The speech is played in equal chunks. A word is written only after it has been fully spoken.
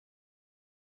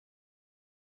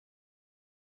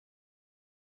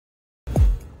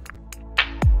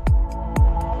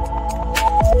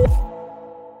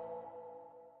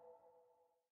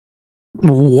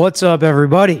What's up,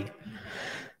 everybody?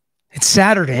 It's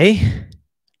Saturday.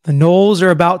 The Knowles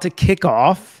are about to kick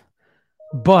off,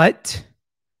 but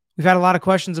we've had a lot of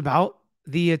questions about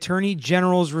the Attorney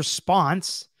General's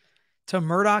response to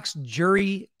Murdaugh's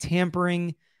jury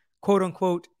tampering, quote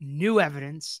unquote, new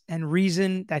evidence and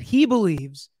reason that he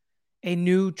believes a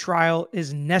new trial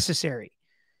is necessary.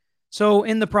 So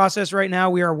in the process right now,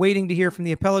 we are waiting to hear from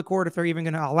the appellate court if they're even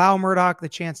going to allow Murdaugh the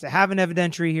chance to have an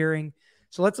evidentiary hearing.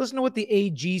 So let's listen to what the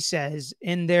AG says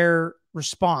in their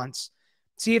response.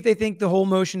 See if they think the whole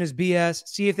motion is BS.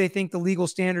 See if they think the legal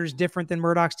standard is different than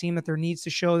Murdaugh's team, that there needs to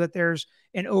show that there's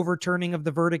an overturning of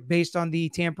the verdict based on the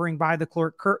tampering by the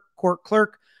court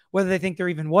clerk, whether they think there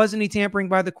even was any tampering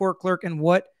by the court clerk, and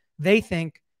what they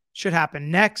think should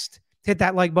happen next. Hit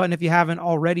that like button if you haven't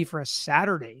already for a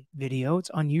Saturday video.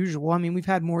 It's unusual. I mean, we've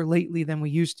had more lately than we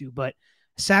used to, but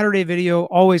Saturday video,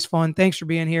 always fun. Thanks for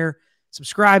being here.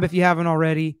 Subscribe if you haven't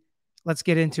already. Let's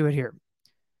get into it here.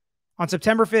 On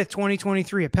September 5th,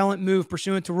 2023, appellant moved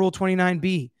pursuant to Rule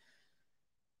 29B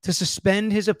to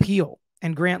suspend his appeal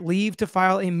and grant leave to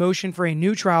file a motion for a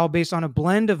new trial based on a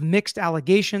blend of mixed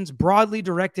allegations broadly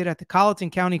directed at the Colleton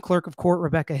County Clerk of Court,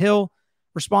 Rebecca Hill.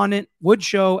 Respondent would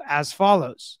show as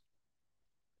follows.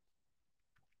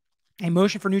 A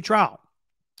motion for new trial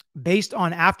based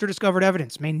on after discovered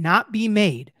evidence may not be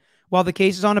made while the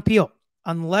case is on appeal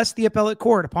unless the appellate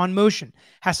court, upon motion,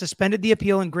 has suspended the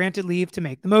appeal and granted leave to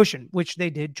make the motion, which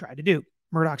they did try to do,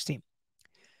 Murdaugh's team.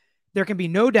 There can be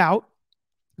no doubt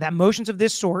that motions of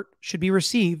this sort should be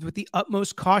received with the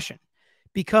utmost caution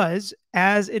because,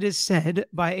 as it is said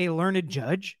by a learned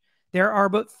judge, there are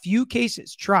but few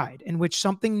cases tried in which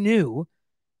something new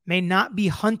may not be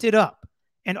hunted up,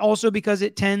 and also because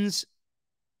it tends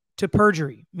to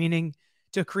perjury, meaning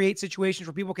to create situations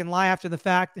where people can lie after the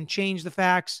fact and change the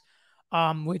facts,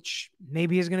 which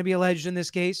maybe is going to be alleged in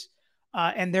this case.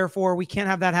 And therefore, we can't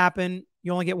have that happen.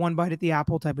 You only get one bite at the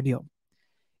apple type of deal.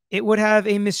 It would have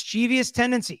a mischievous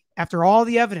tendency, after all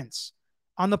the evidence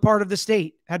on the part of the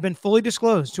state had been fully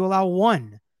disclosed, to allow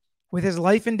one with his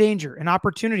life in danger an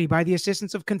opportunity by the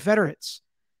assistance of Confederates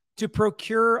to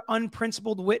procure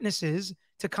unprincipled witnesses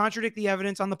to contradict the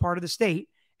evidence on the part of the state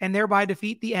and thereby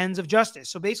defeat the ends of justice.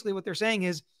 So basically what they're saying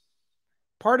is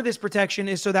part of this protection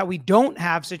is so that we don't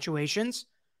have situations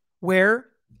where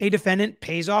a defendant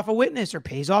pays off a witness or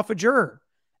pays off a juror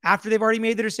after they've already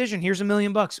made the decision. Here's $1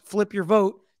 million, flip your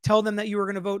vote, tell them that you were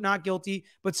going to vote not guilty,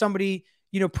 but somebody,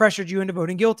 pressured you into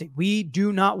voting guilty. We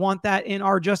do not want that in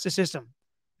our justice system.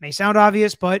 May sound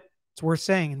obvious, but it's worth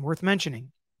saying and worth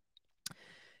mentioning.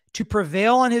 To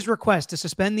prevail on his request to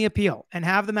suspend the appeal and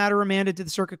have the matter remanded to the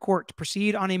circuit court to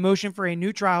proceed on a motion for a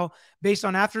new trial based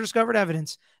on after discovered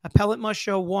evidence, appellant must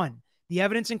show, one, the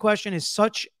evidence in question is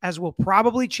such as will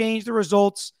probably change the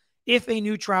results if a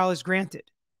new trial is granted.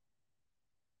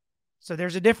 So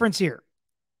there's a difference here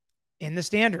in the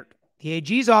standard. The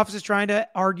AG's office is trying to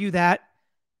argue that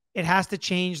it has to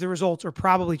change the results or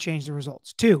probably change the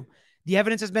results. Two, the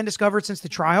evidence has been discovered since the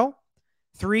trial.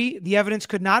 Three, the evidence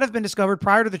could not have been discovered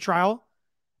prior to the trial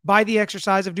by the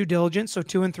exercise of due diligence. So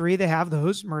 2 and 3, they have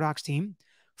those, Murdaugh's team.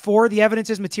 4, the evidence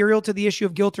is material to the issue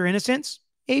of guilt or innocence.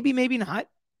 Maybe, maybe not.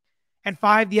 And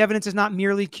 5, the evidence is not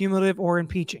merely cumulative or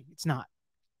impeaching. It's not.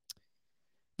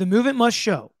 The movement must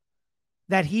show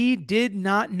that he did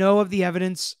not know of the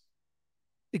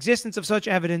existence of such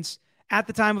evidence at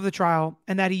the time of the trial,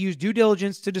 and that he used due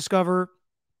diligence to discover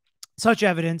such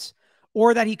evidence,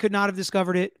 or that he could not have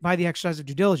discovered it by the exercise of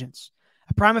due diligence.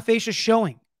 A prima facie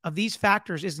showing of these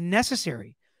factors is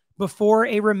necessary before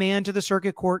a remand to the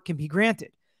circuit court can be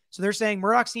granted. So they're saying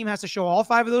Murdaugh's team has to show all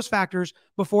 5 of those factors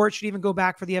before it should even go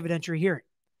back for the evidentiary hearing.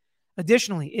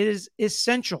 Additionally, it is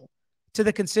essential to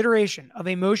the consideration of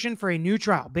a motion for a new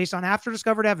trial based on after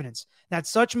discovered evidence that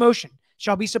such motion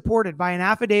shall be supported by an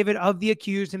affidavit of the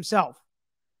accused himself.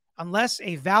 Unless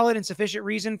a valid and sufficient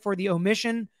reason for the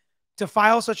omission to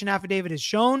file such an affidavit is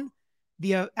shown,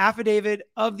 the affidavit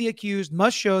of the accused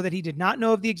must show that he did not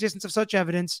know of the existence of such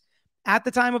evidence at the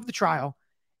time of the trial,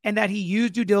 and that he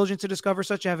used due diligence to discover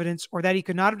such evidence, or that he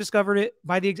could not have discovered it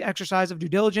by the exercise of due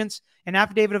diligence. An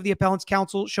affidavit of the appellant's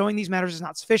counsel showing these matters is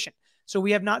not sufficient. So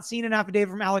we have not seen an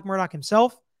affidavit from Alec Murdaugh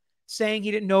himself saying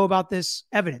he didn't know about this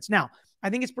evidence. Now, I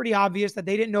think it's pretty obvious that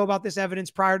they didn't know about this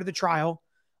evidence prior to the trial.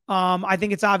 I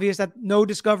think it's obvious that no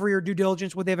discovery or due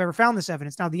diligence would they have ever found this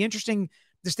evidence. Now, the interesting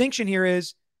distinction here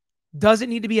is, does it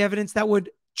need to be evidence that would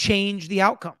change the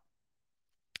outcome?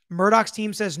 Murdaugh's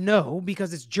team says no,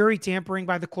 because it's jury tampering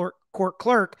by the court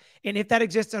clerk. And if that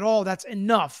exists at all, that's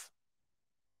enough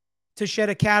to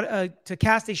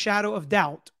cast a shadow of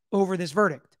doubt over this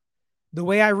verdict. The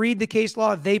way I read the case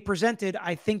law they presented,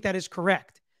 I think that is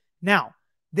correct. Now,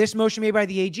 this motion made by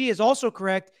the AG is also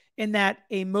correct in that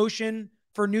a motion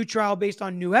for new trial based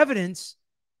on new evidence,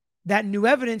 that new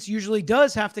evidence usually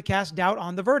does have to cast doubt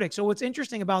on the verdict. So what's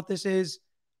interesting about this is,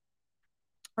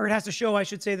 or it has to show, I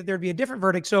should say, that there'd be a different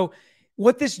verdict. So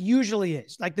what this usually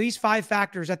is, like these 5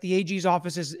 factors that the AG's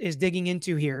office is digging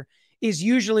into here, is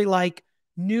usually like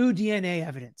new DNA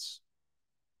evidence.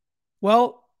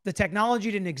 Well, the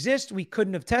technology didn't exist. We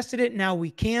couldn't have tested it. Now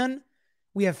we can.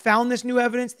 We have found this new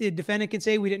evidence. The defendant can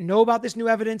say we didn't know about this new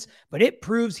evidence, but it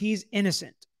proves he's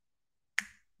innocent.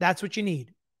 That's what you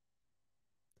need.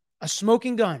 A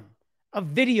smoking gun, a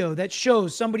video that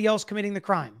shows somebody else committing the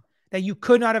crime that you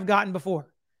could not have gotten before.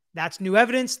 That's new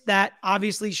evidence that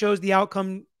obviously shows the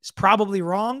outcome is probably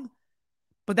wrong,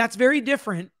 but that's very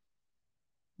different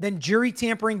than jury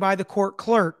tampering by the court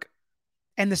clerk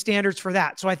and the standards for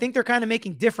that. So I think they're kind of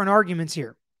making different arguments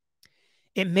here.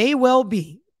 It may well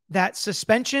be that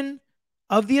suspension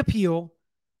of the appeal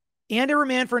and a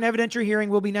remand for an evidentiary hearing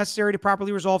will be necessary to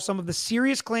properly resolve some of the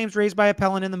serious claims raised by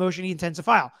appellant in the motion he intends to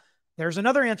file. There's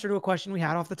another answer to a question we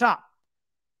had off the top.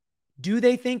 Do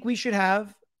they think we should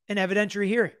have an evidentiary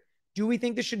hearing? Do we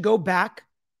think this should go back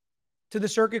to the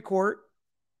circuit court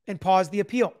and pause the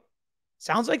appeal?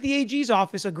 Sounds like the AG's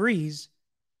office agrees,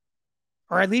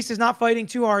 or at least is not fighting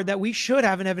too hard, that we should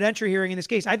have an evidentiary hearing in this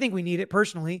case. I think we need it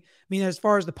personally. I mean, as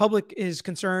far as the public is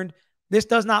concerned, this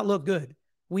does not look good.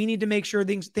 We need to make sure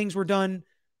things were done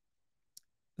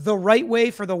the right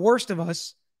way for the worst of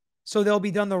us, so they'll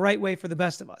be done the right way for the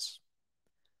best of us.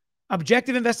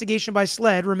 Objective investigation by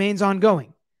SLED remains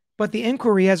ongoing, but the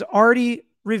inquiry has already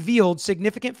revealed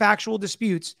significant factual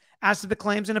disputes as to the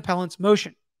claims in appellant's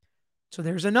motion. So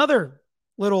there's another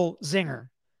little zinger.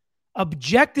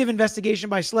 Objective investigation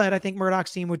by SLED, I think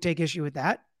Murdaugh's team would take issue with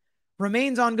that,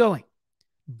 remains ongoing.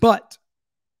 But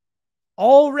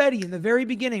already in the very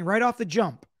beginning, right off the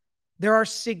jump, there are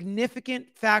significant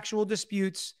factual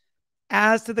disputes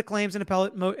as to the claims in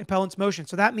appellant's motion.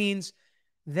 So that means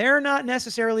they're not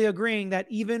necessarily agreeing that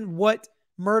even what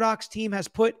Murdaugh's team has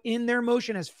put in their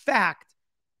motion as fact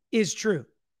is true.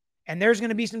 And there's going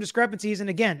to be some discrepancies. And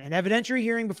again, an evidentiary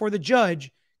hearing before the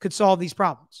judge could solve these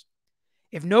problems.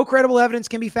 If no credible evidence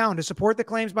can be found to support the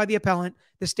claims by the appellant,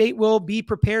 the state will be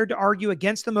prepared to argue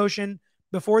against the motion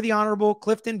before the Honorable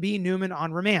Clifton B. Newman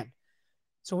on remand.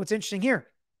 So what's interesting here,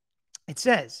 it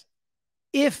says,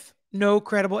 if no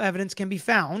credible evidence can be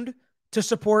found to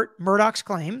support Murdaugh's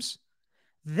claims,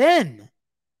 then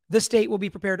the state will be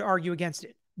prepared to argue against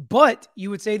it. But you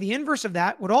would say the inverse of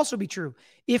that would also be true.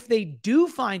 If they do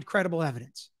find credible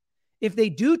evidence, if they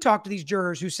do talk to these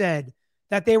jurors who said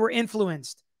that they were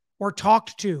influenced or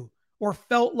talked to or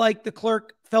felt like the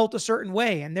clerk felt a certain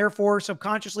way and therefore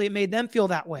subconsciously it made them feel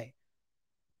that way,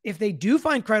 if they do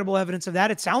find credible evidence of that,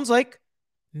 it sounds like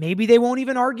maybe they won't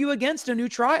even argue against a new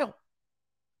trial.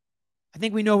 I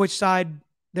think we know which side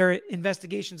their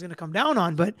investigation is going to come down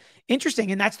on, but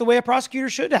interesting. And that's the way a prosecutor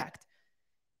should act.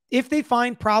 If they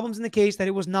find problems in the case, that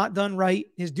it was not done right,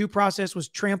 his due process was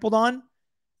trampled on,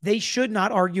 they should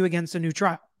not argue against a new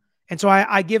trial. And so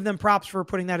I give them props for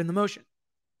putting that in the motion.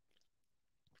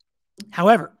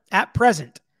 However, at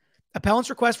present, appellant's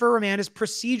request for a remand is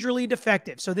procedurally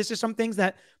defective. So this is some things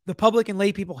that the public and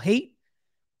lay people hate.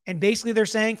 And basically they're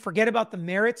saying, forget about the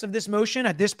merits of this motion.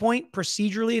 At this point,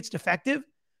 procedurally, it's defective.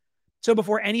 So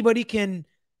before anybody can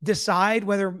decide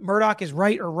whether Murdaugh is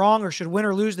right or wrong or should win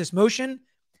or lose this motion,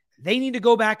 they need to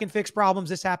go back and fix problems.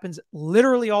 This happens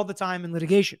literally all the time in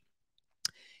litigation.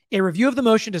 A review of the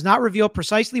motion does not reveal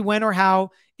precisely when or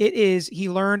how it is he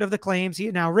learned of the claims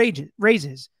he now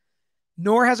raises,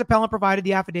 nor has appellant provided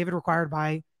the affidavit required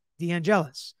by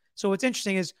DeAngelis. So what's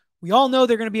interesting is we all know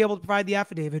they're going to be able to provide the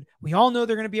affidavit. We all know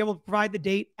they're going to be able to provide the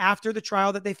date after the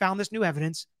trial that they found this new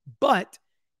evidence. But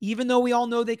even though we all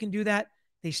know they can do that,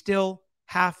 they still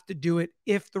have to do it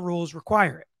if the rules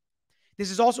require it. This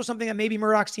is also something that maybe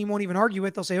Murdaugh's team won't even argue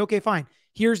with. They'll say, okay, fine.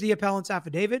 Here's the appellant's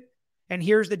affidavit, and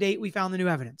here's the date we found the new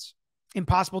evidence.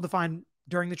 Impossible to find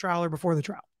during the trial or before the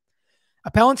trial.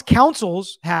 Appellant's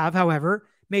counsels have, however,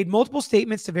 made multiple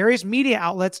statements to various media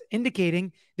outlets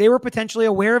indicating they were potentially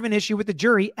aware of an issue with the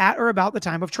jury at or about the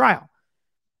time of trial.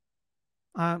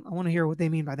 I want to hear what they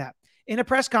mean by that. In a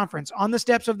press conference on the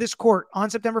steps of this court on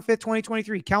September 5th,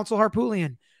 2023, Counsel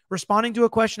Harpootlian, responding to a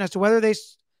question as to whether they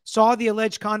saw the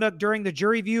alleged conduct during the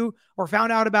jury view or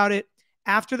found out about it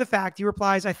after the fact, he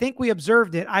replies, I think we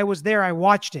observed it. I was there. I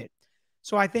watched it.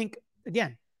 So I think,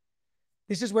 again,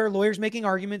 this is where lawyers making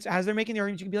arguments, as they're making the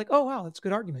arguments, you can be like, oh, wow, that's a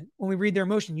good argument. When we read their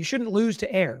motion, you shouldn't lose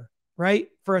to error, right?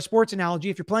 For a sports analogy,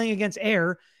 if you're playing against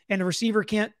air and the receiver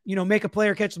can't, make a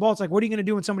player catch the ball, it's like, what are you going to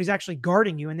do when somebody's actually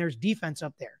guarding you and there's defense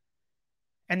up there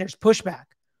and there's pushback?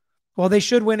 Well, they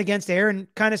should win against air, and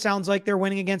kind of sounds like they're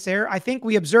winning against air. I think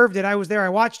we observed it. I was there. I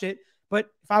watched it. But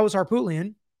if I was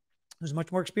Harpootlian, who's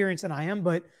much more experienced than I am,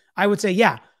 but I would say,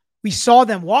 yeah, we saw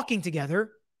them walking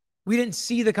together. We didn't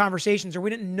see the conversations, or we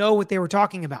didn't know what they were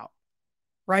talking about,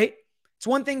 right? It's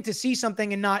one thing to see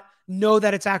something and not know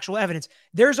that it's actual evidence.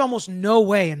 There's almost no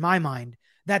way in my mind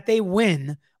that they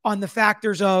win on the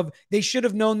factors of they should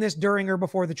have known this during or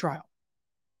before the trial.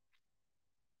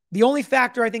 The only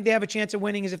factor I think they have a chance of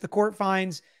winning is if the court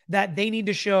finds that they need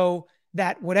to show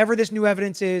that whatever this new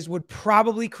evidence is would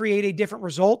probably create a different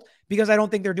result, because I don't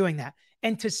think they're doing that.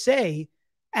 And to say,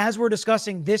 as we're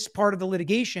discussing this part of the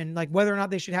litigation, like whether or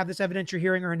not they should have this evidentiary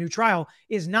hearing or a new trial,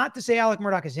 is not to say Alec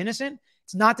Murdaugh is innocent.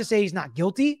 It's not to say he's not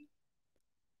guilty.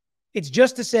 It's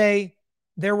just to say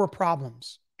there were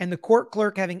problems. And the court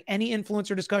clerk having any influence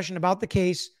or discussion about the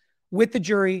case with the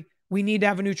jury, we need to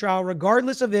have a new trial,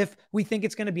 regardless of if we think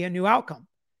it's going to be a new outcome.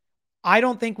 I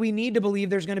don't think we need to believe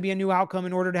there's going to be a new outcome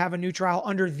in order to have a new trial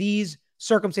under these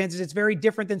circumstances. It's very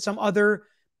different than some other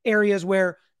areas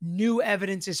where new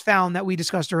evidence is found that we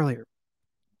discussed earlier.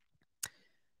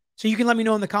 So you can let me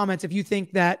know in the comments if you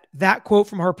think that that quote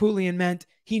from Harpootlian meant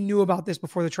he knew about this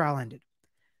before the trial ended.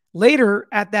 Later,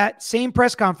 at that same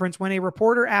press conference, when a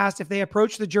reporter asked if they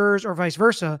approached the jurors or vice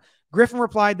versa, Griffin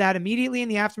replied that immediately in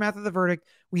the aftermath of the verdict,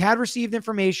 we had received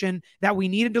information that we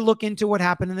needed to look into what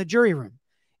happened in the jury room.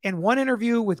 In one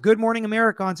interview with Good Morning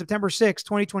America on September 6,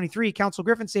 2023, Counsel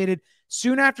Griffin stated,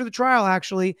 soon after the trial,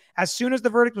 actually, as soon as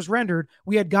the verdict was rendered,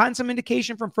 we had gotten some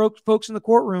indication from folks in the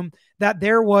courtroom that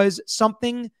there was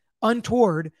something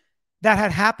untoward that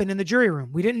had happened in the jury room.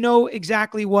 We didn't know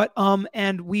exactly what,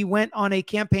 and we went on a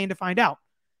campaign to find out.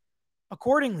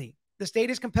 Accordingly, the state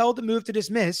is compelled to move to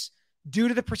dismiss due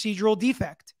to the procedural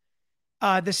defect.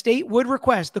 The state would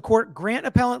request the court grant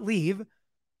appellant leave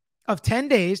of 10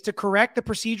 days to correct the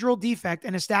procedural defect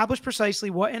and establish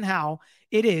precisely what and how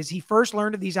it is he first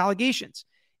learned of these allegations.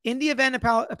 In the event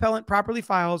appellant properly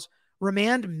files,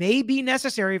 remand may be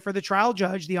necessary for the trial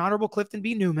judge, the Honorable Clifton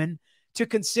B. Newman, to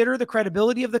consider the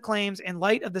credibility of the claims in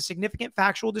light of the significant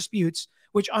factual disputes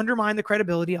which undermine the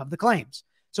credibility of the claims.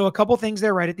 So a couple things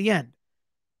there right at the end.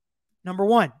 Number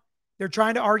one, they're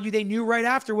trying to argue they knew right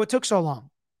after what took so long.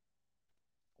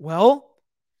 Well,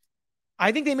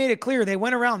 I think they made it clear. They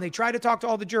went around. They tried to talk to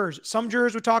all the jurors. Some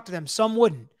jurors would talk to them. Some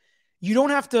wouldn't. You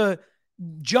don't have to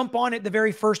jump on it the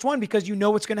very first one because you know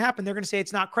what's going to happen. They're going to say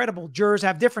it's not credible. Jurors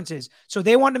have differences. So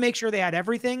they wanted to make sure they had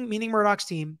everything, meaning Murdaugh's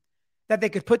team, that they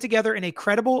could put together in a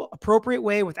credible, appropriate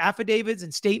way with affidavits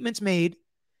and statements made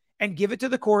and give it to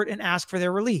the court and ask for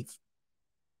their relief.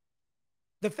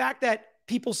 The fact that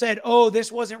people said, oh, this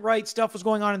wasn't right, stuff was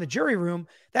going on in the jury room,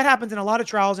 that happens in a lot of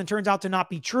trials and turns out to not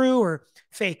be true or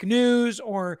fake news,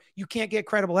 or you can't get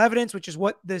credible evidence, which is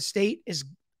what the state is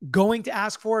going to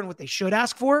ask for and what they should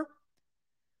ask for.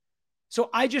 So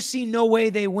I just see no way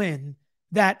they win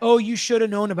that, oh, you should have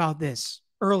known about this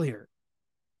earlier.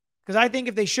 Because I think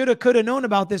if they should have, could have known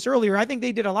about this earlier, I think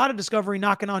they did a lot of discovery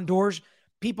knocking on doors.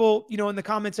 People, in the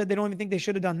comments said they don't even think they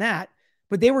should have done that.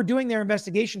 But they were doing their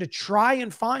investigation to try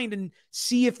and find and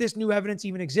see if this new evidence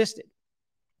even existed.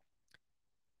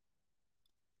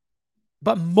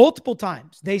 But multiple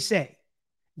times they say,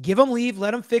 give them leave,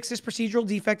 let them fix this procedural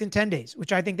defect in 10 days,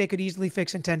 which I think they could easily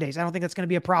fix in 10 days. I don't think that's going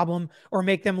to be a problem or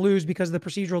make them lose because of the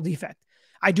procedural defect.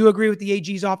 I do agree with the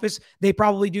AG's office. They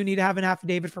probably do need to have an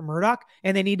affidavit from Murdaugh,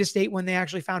 and they need to state when they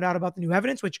actually found out about the new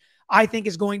evidence, which I think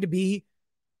is going to be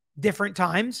different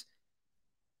times,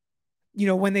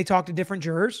 when they talk to different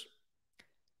jurors.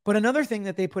 But another thing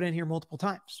that they put in here multiple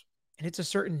times, and it's a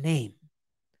certain name.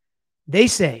 They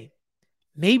say,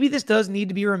 maybe this does need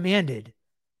to be remanded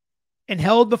and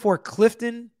held before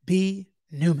Clifton B.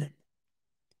 Newman.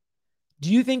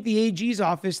 Do you think the AG's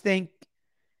office think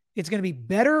it's going to be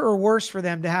better or worse for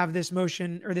them to have this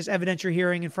motion or this evidentiary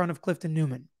hearing in front of Clifton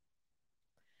Newman?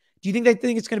 Do you think they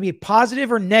think it's going to be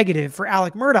positive or negative for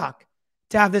Alec Murdaugh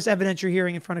to have this evidentiary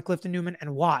hearing in front of Clifton Newman,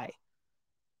 and why?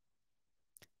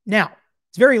 Now,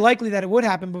 it's very likely that it would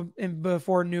happen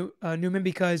before Newman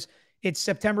because it's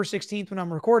September 16th when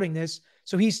I'm recording this.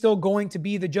 So he's still going to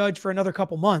be the judge for another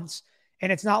couple months.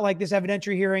 And it's not like this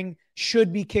evidentiary hearing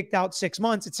should be kicked out 6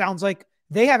 months. It sounds like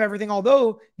they have everything,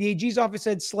 although the AG's office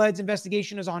said SLED's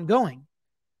investigation is ongoing.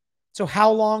 So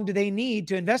how long do they need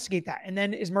to investigate that? And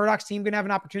then is Murdaugh's team going to have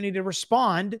an opportunity to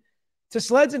respond to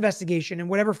SLED's investigation and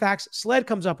whatever facts SLED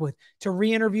comes up with to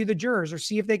re-interview the jurors or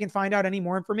see if they can find out any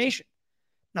more information?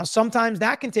 Now, sometimes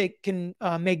that can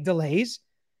make delays.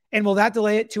 And will that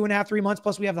delay it 2.5, 3 months?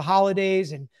 Plus we have the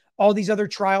holidays and all these other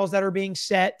trials that are being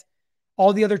set.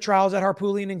 All the other trials that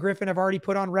Harpootlian and Griffin have already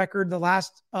put on record, the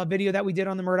last video that we did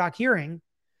on the Murdaugh hearing.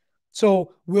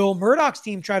 So will Murdaugh's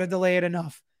team try to delay it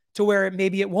enough to where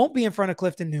maybe it won't be in front of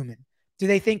Clifton Newman? Do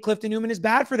they think Clifton Newman is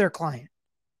bad for their client?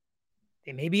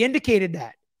 They maybe indicated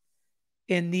that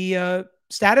in the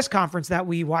status conference that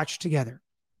we watched together.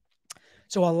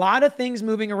 So a lot of things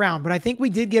moving around, but I think we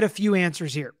did get a few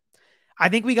answers here. I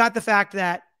think we got the fact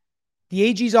that the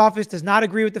AG's office does not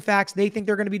agree with the facts. They think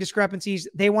there are going to be discrepancies.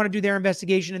 They want to do their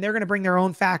investigation, and they're going to bring their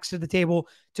own facts to the table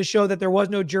to show that there was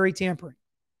no jury tampering.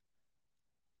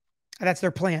 That's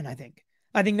their plan, I think.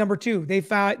 I think number two,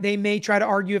 they may try to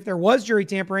argue if there was jury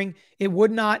tampering, it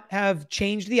would not have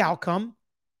changed the outcome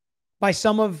by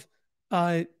some of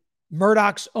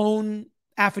Murdaugh's own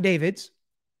affidavits,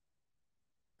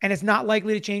 and it's not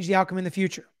likely to change the outcome in the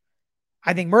future.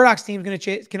 I think Murdaugh's team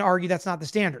is can argue that's not the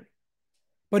standard.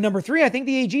 But number three, I think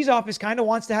the AG's office kind of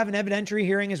wants to have an evidentiary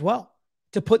hearing as well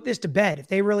to put this to bed. If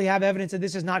they really have evidence that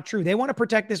this is not true, they want to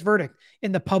protect this verdict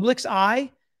in the public's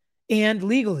eye and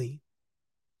legally.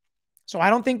 So I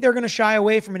don't think they're going to shy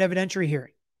away from an evidentiary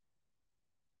hearing.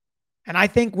 And I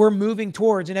think we're moving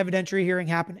towards an evidentiary hearing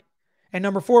happening. And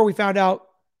number four, we found out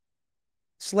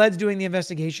SLED's doing the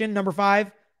investigation. Number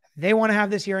five, they want to have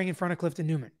this hearing in front of Clifton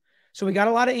Newman. So we got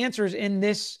a lot of answers in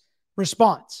this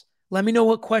response. Let me know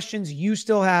what questions you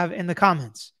still have in the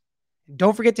comments.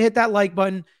 Don't forget to hit that like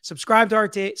button, subscribe to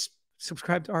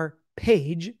our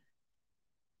page,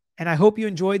 and I hope you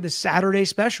enjoyed the Saturday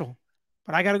special.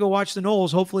 But I got to go watch the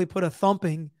Knowles hopefully put a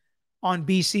thumping on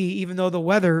BC, even though the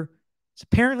weather is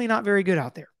apparently not very good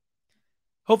out there.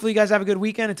 Hopefully you guys have a good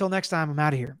weekend. Until next time, I'm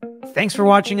out of here. Thanks for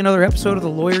watching another episode of The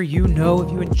Lawyer You Know.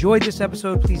 If you enjoyed this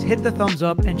episode, please hit the thumbs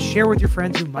up and share with your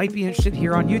friends who might be interested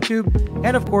here on YouTube.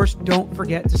 And of course, don't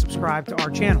forget to subscribe to our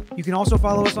channel. You can also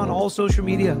follow us on all social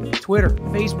media, Twitter,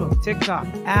 Facebook, TikTok,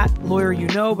 at Lawyer You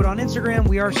Know. But on Instagram,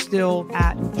 we are still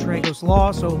at Tragos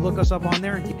Law. So look us up on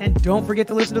there. And don't forget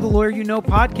to listen to the Lawyer You Know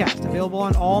podcast, available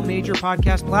on all major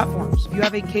podcast platforms. If you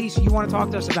have a case you want to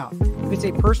talk to us about, if it's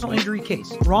a personal injury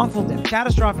case, wrongful death,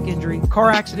 catastrophic injury, car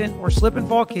accident, or slip and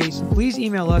fall case, please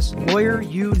email us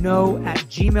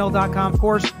lawyeryouknow@gmail.com. Of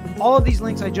course, all of these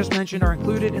links I just mentioned are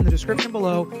included in the description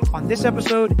below on this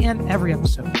episode and every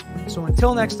episode. So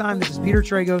until next time, this is Peter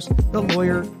Tragos, the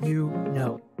Lawyer You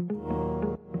Know.